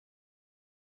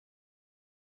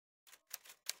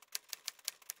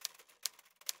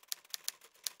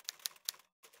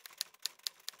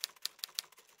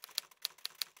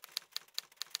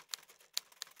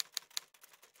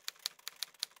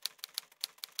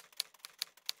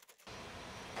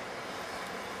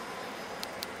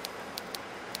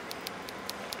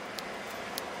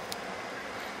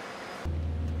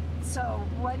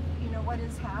what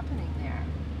is happening there?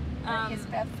 Is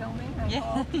Beth filming? I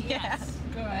hope. Yes.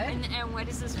 Good. And what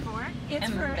is this for? It's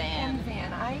for MVAN.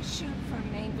 MVAN. I shoot for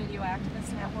Maine Video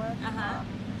Activist Network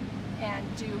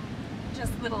and do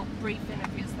just little brief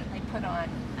interviews that they put on.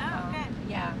 Oh, okay.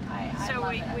 Yeah, I So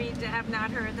love it. we have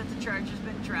not heard that the charge has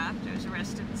been dropped. I was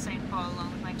arrested in St. Paul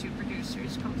along with my two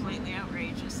producers. Completely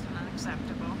outrageous and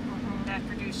unacceptable. That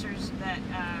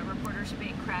reporters are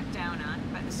being cracked down on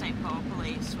by the St. Paul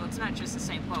police. Well, it's not just the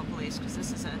St. Paul police, because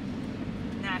this is a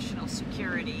national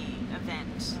security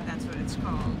event. That's what it's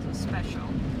called, a special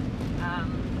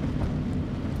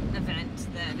event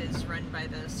that is run by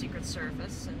the Secret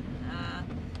Service.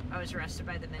 And I was arrested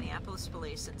by the Minneapolis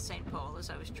police in St. Paul as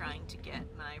I was trying to get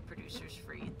my producers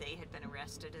free. They had been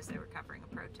arrested as they were covering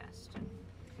a protest.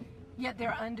 Yet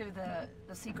they're under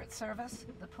the Secret Service,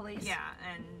 the police? Yeah,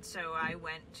 and so I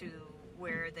went to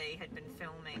where they had been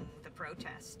filming the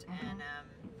protest and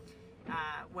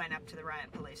went up to the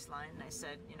riot police line. And I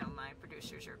said, my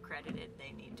producers are accredited.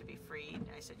 They need to be freed.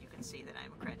 I said, you can see that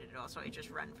I'm accredited. Also, I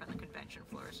just run from the convention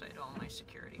floor, so I had all my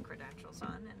security credentials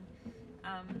on.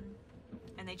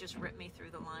 And they just ripped me through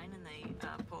the line, and they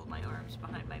pulled my arms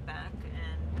behind my back,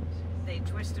 and they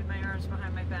twisted my arms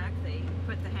behind my back. They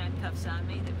put the handcuffs on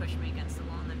me. They pushed me against the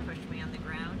wall and then pushed me on the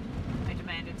ground. I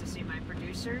demanded to see my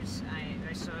producers.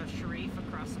 I saw Sharif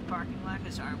across the parking lot.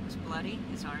 His arm was bloody.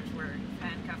 His arms were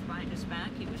handcuffed behind his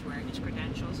back. He was wearing his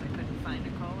credentials. I couldn't find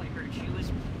Nicole. I heard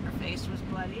her face was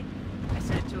bloody. I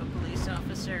said to a police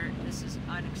officer, "This is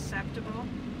unacceptable.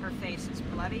 Her face is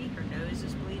bloody. Her nose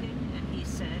is bleeding." And he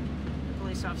said, the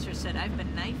police officer said, "I've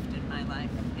been knifed in my life."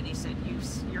 And he said,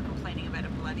 "You're complaining about a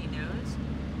bloody nose?"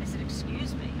 I said,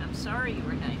 "Excuse me, I'm sorry you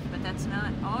were knifed, but that's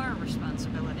not our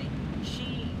responsibility.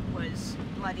 She was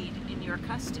bloodied in your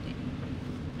custody."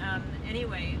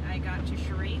 Anyway, I got to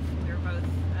Sharif. We were both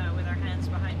with our hands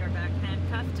behind our back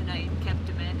handcuffed, and I kept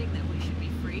demanding that we should be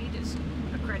freed as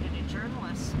accredited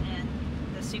journalists. And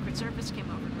the Secret Service came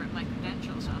over and ripped my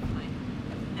credentials off my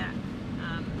neck.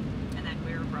 And then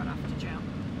we were brought off to jail.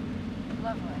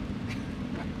 Lovely.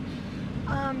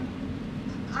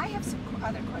 I have some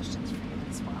other questions for you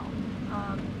as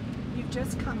well. You've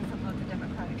just come from both the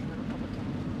Democratic and the Republican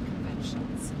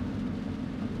conventions.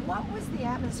 What was the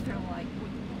atmosphere like?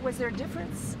 Was there a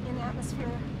difference in atmosphere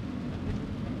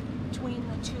between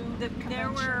the two conventions?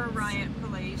 There were riot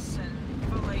police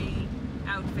and fully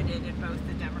outfitted at both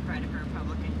the Democratic and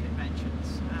Republican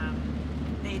conventions.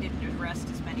 They didn't arrest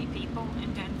as many people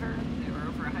in Denver. There were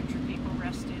over 100 people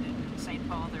arrested. In St.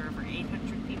 Paul, there were over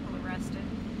 800 people arrested.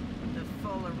 The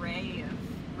full array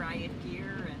of riot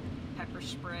gear and pepper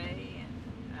spray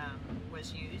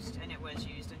was used, and it was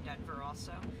used in Denver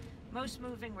also. Most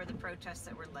moving were the protests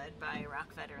that were led by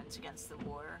Iraq veterans against the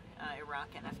war, Iraq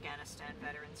and Afghanistan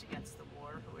veterans against the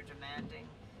war, who were demanding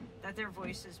that their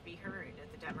voices be heard.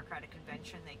 At the Democratic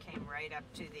Convention, they came right up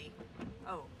to the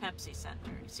Pepsi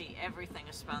Center. You see, everything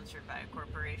is sponsored by a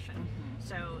corporation.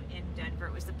 So in Denver,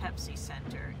 it was the Pepsi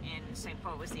Center. In St.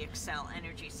 Paul, it was the Excel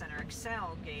Energy Center.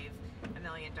 Excel gave $1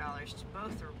 million to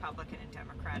both the Republican and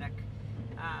Democratic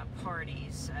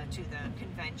parties, to the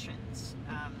conventions.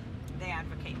 They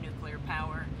advocate nuclear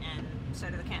power, and so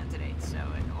do the candidates, so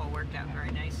it all worked out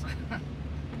very nicely.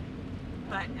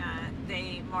 But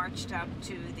they marched up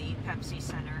to the Pepsi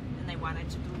Center, and they wanted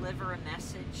to deliver a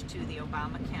message to the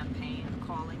Obama campaign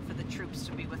calling for the troops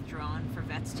to be withdrawn, for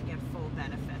vets to get full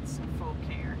benefits and full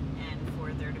care, and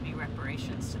for there to be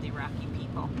reparations to the Iraqi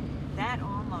people. That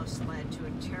almost led to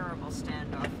a terrible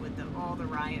standoff with all the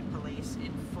riot police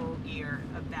in full gear,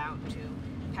 about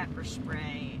to pepper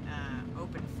spray,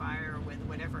 open fire with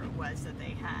whatever it was that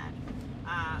they had.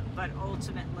 But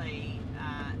ultimately,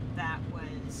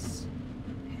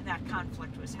 that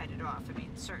conflict was headed off. I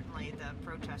mean, certainly the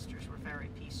protesters were very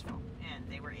peaceful, and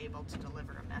they were able to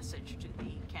deliver a message to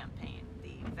the campaign,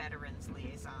 the veterans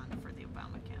liaison for the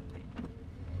Obama campaign.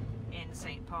 In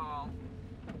St. Paul,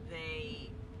 they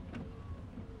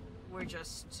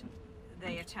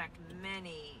attacked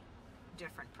many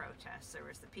different protests. There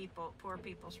was the poor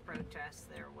people's protest,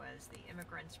 there was the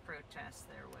immigrants' protest,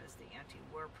 there was the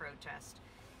anti-war protest,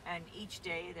 and each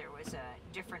day there was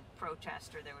a different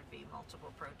protest, or there would be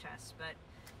multiple protests. But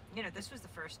this was the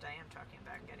first day I'm talking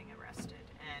about getting arrested,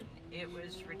 and it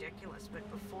was ridiculous. But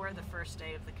before the first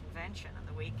day of the convention on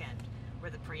the weekend were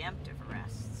the preemptive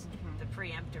arrests, the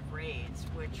preemptive raids,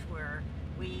 which were,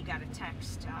 we got a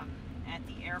text at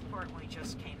the airport when we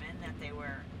just came in that they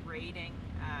were raiding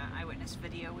Eyewitness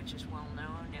Video, which is well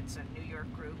known. It's a New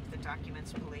York group that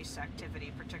documents police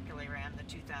activity, particularly around the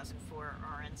 2004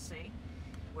 RNC,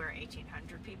 where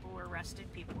 1,800 people were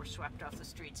arrested. People were swept off the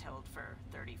streets, held for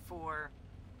 34,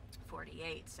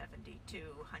 48, 72,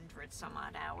 100 some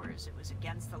odd hours. It was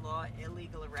against the law,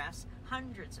 illegal arrest.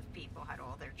 Hundreds of people had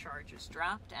all their charges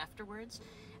dropped afterwards.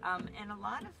 And a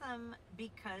lot of them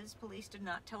because police did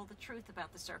not tell the truth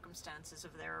about the circumstances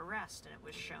of their arrest. And it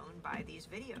was shown by these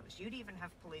videos. You'd even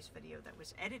have police video that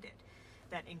was edited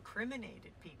that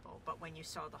incriminated people. But when you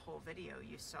saw the whole video,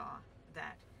 you saw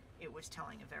that it was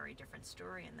telling a very different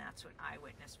story. And that's what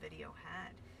eyewitness video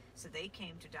had. So they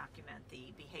came to document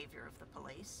the behavior of the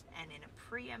police, and in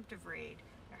a preemptive raid,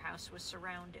 their house was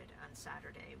surrounded on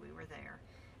Saturday. We were there.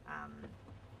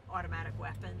 Automatic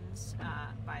weapons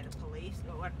by the police.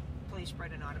 Police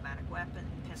brought an automatic weapon,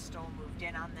 pistol, moved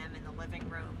in on them in the living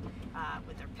room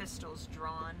with their pistols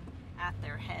drawn at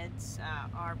their heads.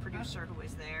 Our producer who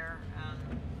was there,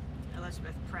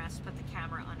 Elizabeth Press, put the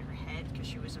camera on her head because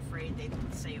she was afraid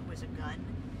they'd say it was a gun.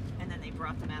 And then they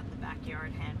brought them out in the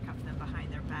backyard, handcuffed them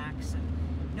behind their backs, and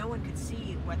no one could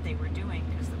see what they were doing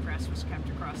because the press was kept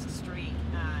across the street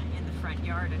in the front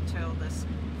yard until this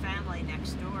family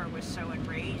next door was so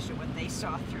enraged at what they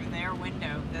saw through their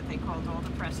window that they called all the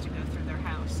press to go through their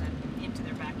house and into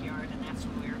their backyard, and that's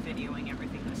when we were videoing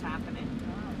everything that was happening.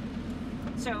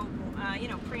 So, you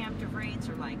know, preemptive raids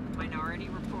are like Minority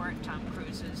Report, Tom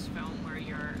Cruise's film where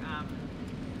you're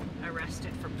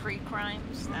arrested for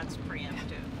pre-crimes. That's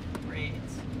preemptive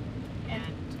raids.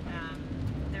 And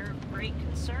they're of great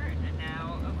concern. And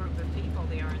now a group of people,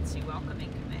 the RNC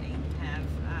Welcoming Committee,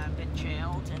 have been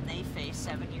jailed, and they face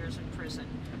 7 years in prison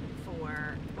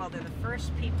for, well, they're the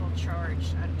first people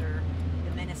charged under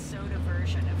the Minnesota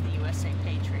version of the USA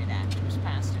Patriot Act, which was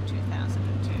passed in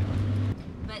 2002.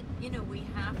 But, you know, we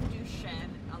have to shed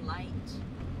a light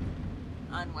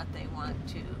on what they want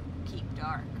to keep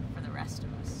dark for the rest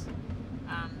of us.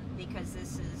 Because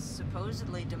this is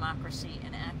supposedly democracy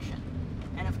in action.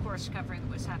 And of course, covering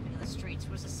what's happening in the streets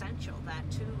was essential. That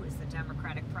too is the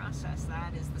democratic process.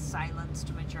 That is the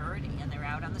silenced majority, and they're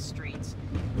out on the streets.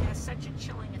 It has such a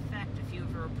chilling effect if you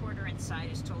have a reporter inside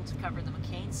who's told to cover the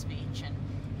McCain speech, and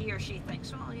he or she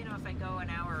thinks, well, you know, if I go an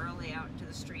hour early out into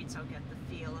the streets, I'll get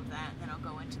the feel of that, and then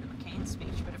I'll go into the McCain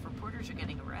speech. But if reporters are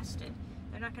getting arrested,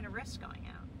 they're not going to risk going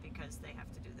out because they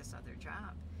have to do this other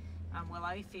job. Well,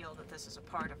 I feel that this is a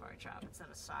part of our job. It's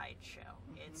not a sideshow.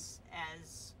 Mm-hmm. It's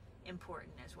as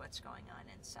important as what's going on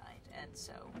inside. And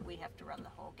so we have to run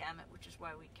the whole gamut, which is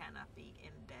why we cannot be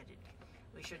embedded.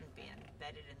 We shouldn't be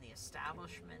embedded in the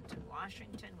establishment in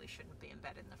Washington. We shouldn't be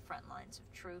embedded in the front lines of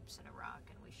troops in Iraq.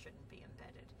 And we shouldn't be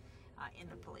embedded in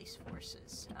the police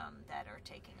forces that are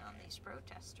taking on these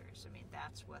protesters. I mean,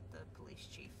 that's what the police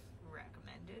chief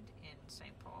recommended in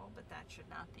St. Paul, but that should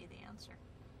not be the answer.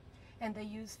 And they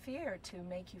use fear to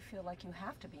make you feel like you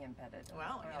have to be embedded.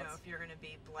 Well, you know, if you're going to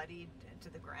be bloodied to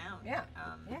the ground,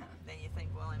 then you think,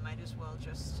 well, I might as well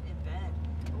just embed.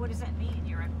 But what does that mean?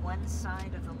 You're on one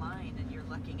side of the line and you're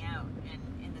looking out, and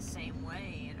in the same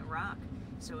way in Iraq.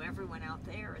 So everyone out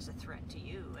there is a threat to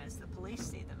you as the police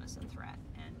see them as a threat.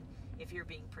 And if you're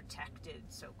being protected,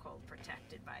 so-called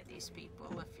protected by these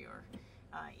people, if you're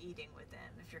eating with them,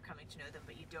 if you're coming to know them,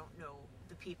 but you don't know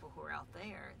the people who are out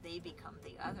there, they become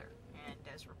the other. And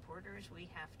as reporters, we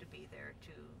have to be there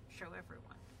to show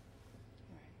everyone.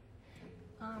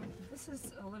 Right. This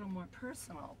is a little more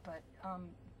personal, but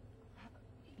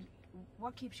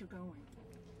what keeps you going?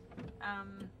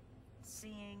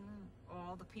 Seeing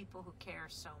all the people who care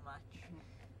so much,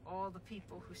 all the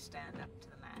people who stand up to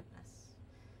the madness,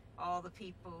 all the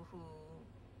people who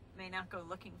may not go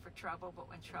looking for trouble, but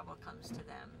when trouble comes to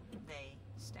them, they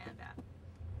stand up.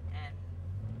 And,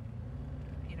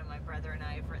 you know, my brother and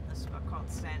I have written this book called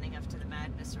Standing Up to the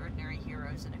Madness, Ordinary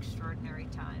Heroes in Extraordinary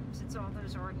Times. It's all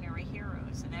those ordinary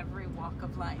heroes in every walk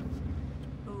of life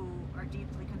who are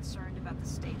deeply concerned about the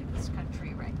state of this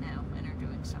country right now and are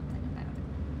doing something about it.